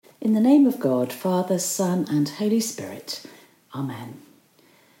In the name of God, Father, Son, and Holy Spirit. Amen.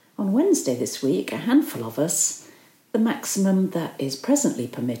 On Wednesday this week, a handful of us, the maximum that is presently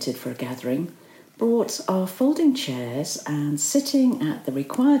permitted for a gathering, brought our folding chairs and, sitting at the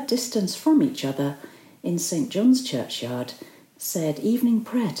required distance from each other in St. John's Churchyard, said evening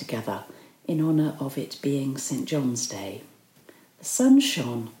prayer together in honour of it being St. John's Day. The sun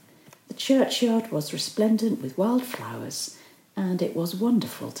shone, the churchyard was resplendent with wildflowers, and it was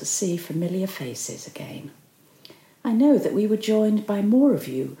wonderful to see familiar faces again. I know that we were joined by more of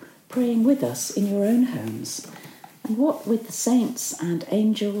you praying with us in your own homes, and what with the saints and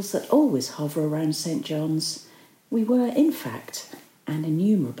angels that always hover around St. John's, we were, in fact, an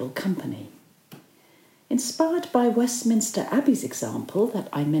innumerable company. Inspired by Westminster Abbey's example that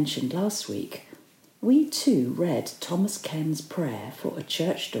I mentioned last week, we too read Thomas Ken's prayer for a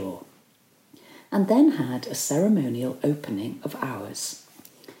church door, and then had a ceremonial opening of ours.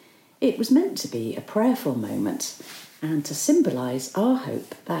 It was meant to be a prayerful moment and to symbolise our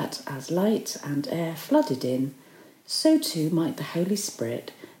hope that as light and air flooded in, so too might the Holy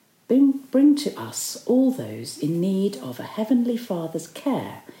Spirit bring to us all those in need of a Heavenly Father's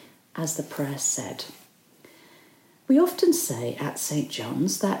care, as the prayer said. We often say at St.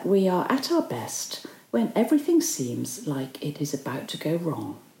 John's that we are at our best when everything seems like it is about to go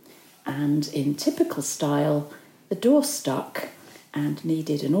wrong, and in typical style, the door stuck and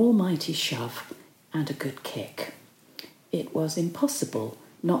needed an almighty shove and a good kick. It was impossible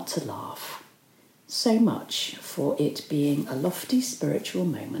not to laugh. So much for it being a lofty spiritual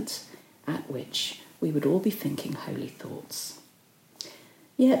moment at which we would all be thinking holy thoughts.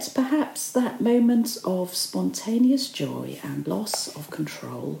 Yet perhaps that moment of spontaneous joy and loss of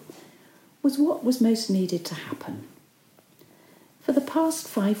control was what was most needed to happen. For the past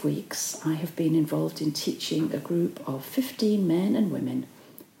 5 weeks, I have been involved in teaching a group of 15 men and women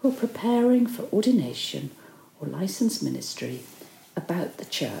who are preparing for ordination or licensed ministry about the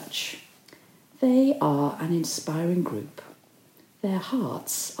church. They are an inspiring group. Their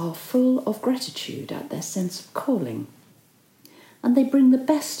hearts are full of gratitude at their sense of calling, and they bring the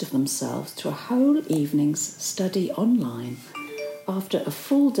best of themselves to a whole evening's study online after a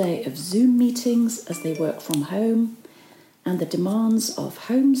full day of Zoom meetings as they work from home, and the demands of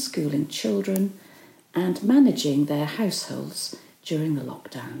homeschooling children and managing their households during the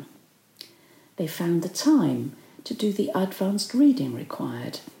lockdown. They found the time to do the advanced reading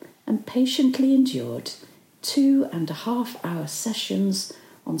required and patiently endured 2.5-hour sessions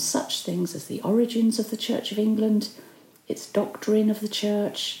on such things as the origins of the Church of England, its doctrine of the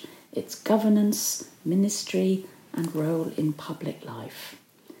Church, its governance, ministry, and role in public life.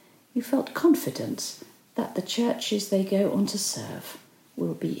 You felt confident that the churches they go on to serve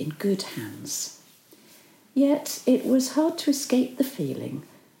will be in good hands. Yet it was hard to escape the feeling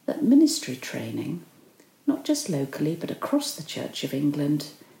that ministry training, not just locally but across the Church of England,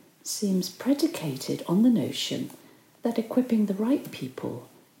 seems predicated on the notion that equipping the right people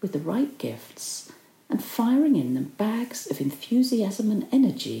with the right gifts and firing in them bags of enthusiasm and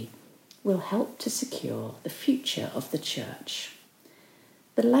energy will help to secure the future of the church.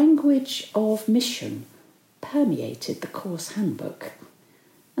 The language of mission permeated the course handbook,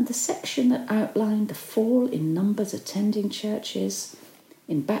 and the section that outlined the fall in numbers attending churches,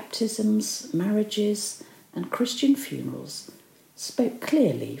 in baptisms, marriages, and Christian funerals spoke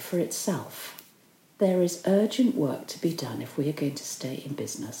clearly for itself. There is urgent work to be done if we are going to stay in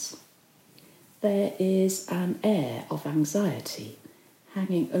business. There is an air of anxiety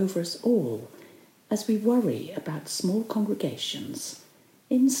hanging over us all as we worry about small congregations,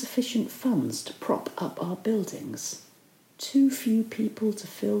 insufficient funds to prop up our buildings, too few people to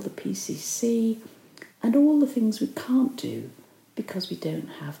fill the PCC, and all the things we can't do because we don't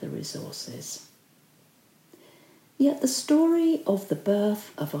have the resources. Yet the story of the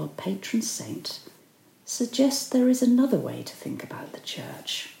birth of our patron saint suggests there is another way to think about the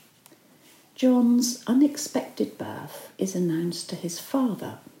church. John's unexpected birth is announced to his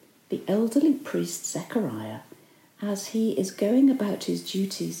father, the elderly priest Zechariah, as he is going about his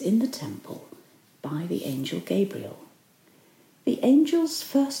duties in the temple by the angel Gabriel. The angel's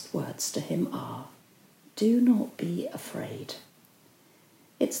first words to him are, "Do not be afraid."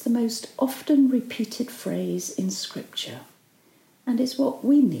 It's the most often repeated phrase in Scripture, and is what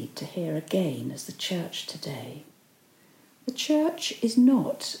we need to hear again as the church today. The church is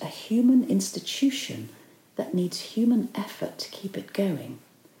not a human institution that needs human effort to keep it going,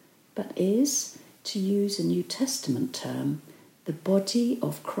 but is, to use a New Testament term, the body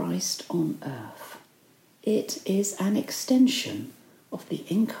of Christ on earth. It is an extension of the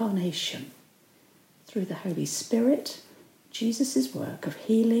Incarnation. Through the Holy Spirit, Jesus' work of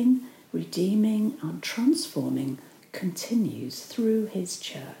healing, redeeming, and transforming continues through his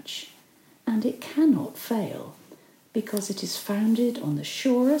church, and it cannot fail because it is founded on the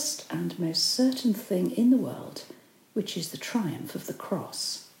surest and most certain thing in the world, which is the triumph of the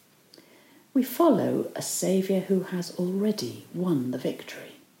cross. We follow a Saviour who has already won the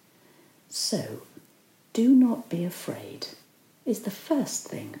victory. So, do not be afraid is the first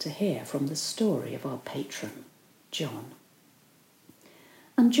thing to hear from the story of our patron, John.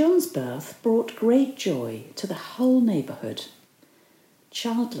 And John's birth brought great joy to the whole neighbourhood.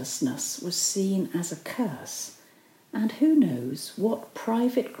 Childlessness was seen as a curse, and who knows what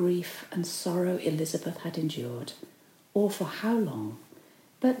private grief and sorrow Elizabeth had endured, or for how long.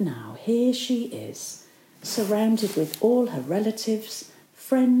 But now here she is, surrounded with all her relatives,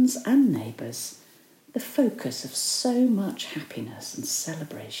 friends and neighbours, the focus of so much happiness and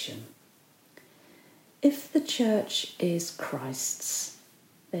celebration. If the church is Christ's,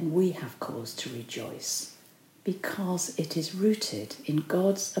 then we have cause to rejoice, because it is rooted in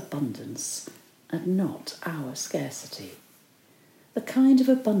God's abundance and not our scarcity. The kind of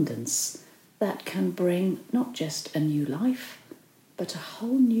abundance that can bring not just a new life, but a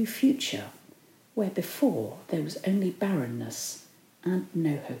whole new future, where before there was only barrenness and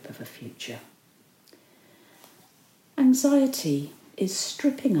no hope of a future. Anxiety is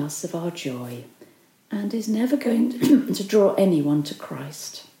stripping us of our joy and is never going to draw anyone to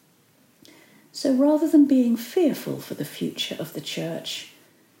Christ. So rather than being fearful for the future of the church,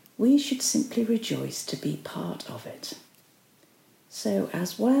 we should simply rejoice to be part of it. So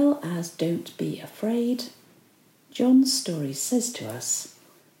as well as don't be afraid, John's story says to us,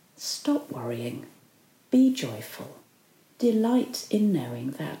 stop worrying, be joyful, delight in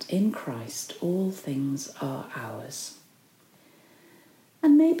knowing that in Christ all things are ours.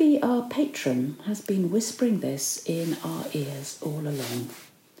 And maybe our patron has been whispering this in our ears all along.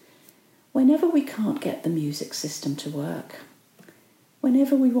 Whenever we can't get the music system to work,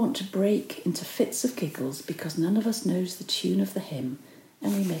 whenever we want to break into fits of giggles because none of us knows the tune of the hymn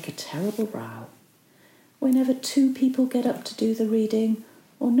and we make a terrible row, whenever two people get up to do the reading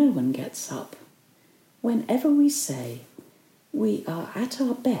or no one gets up, whenever we say we are at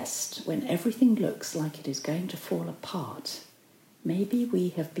our best when everything looks like it is going to fall apart, maybe we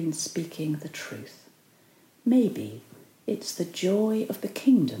have been speaking the truth. Maybe it's the joy of the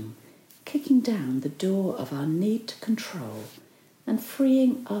kingdom kicking down the door of our need to control and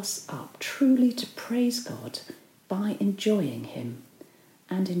freeing us up truly to praise God by enjoying him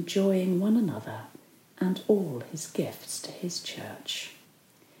and enjoying one another and all his gifts to his church.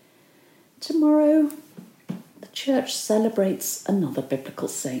 Tomorrow, the church celebrates another biblical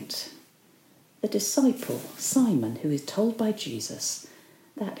saint, the disciple Simon, who is told by Jesus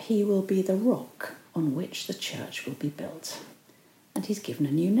that he will be the rock on which the church will be built. And he's given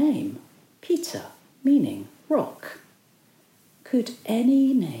a new name, Peter, meaning rock. Could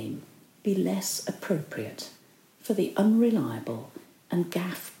any name be less appropriate for the unreliable and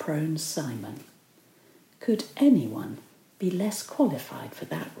gaffe-prone Simon? Could anyone be less qualified for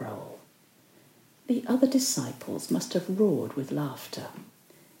that role? The other disciples must have roared with laughter.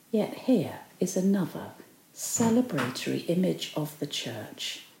 Yet here is another celebratory image of the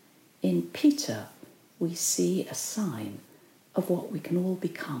church. In Peter, we see a sign of what we can all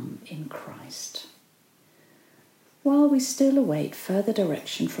become in Christ. While we still await further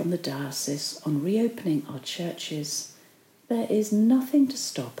direction from the diocese on reopening our churches, there is nothing to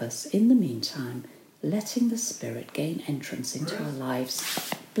stop us in the meantime letting the Spirit gain entrance into our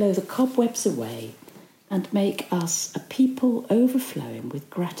lives, blow the cobwebs away, and make us a people overflowing with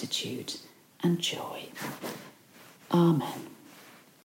gratitude and joy. Amen.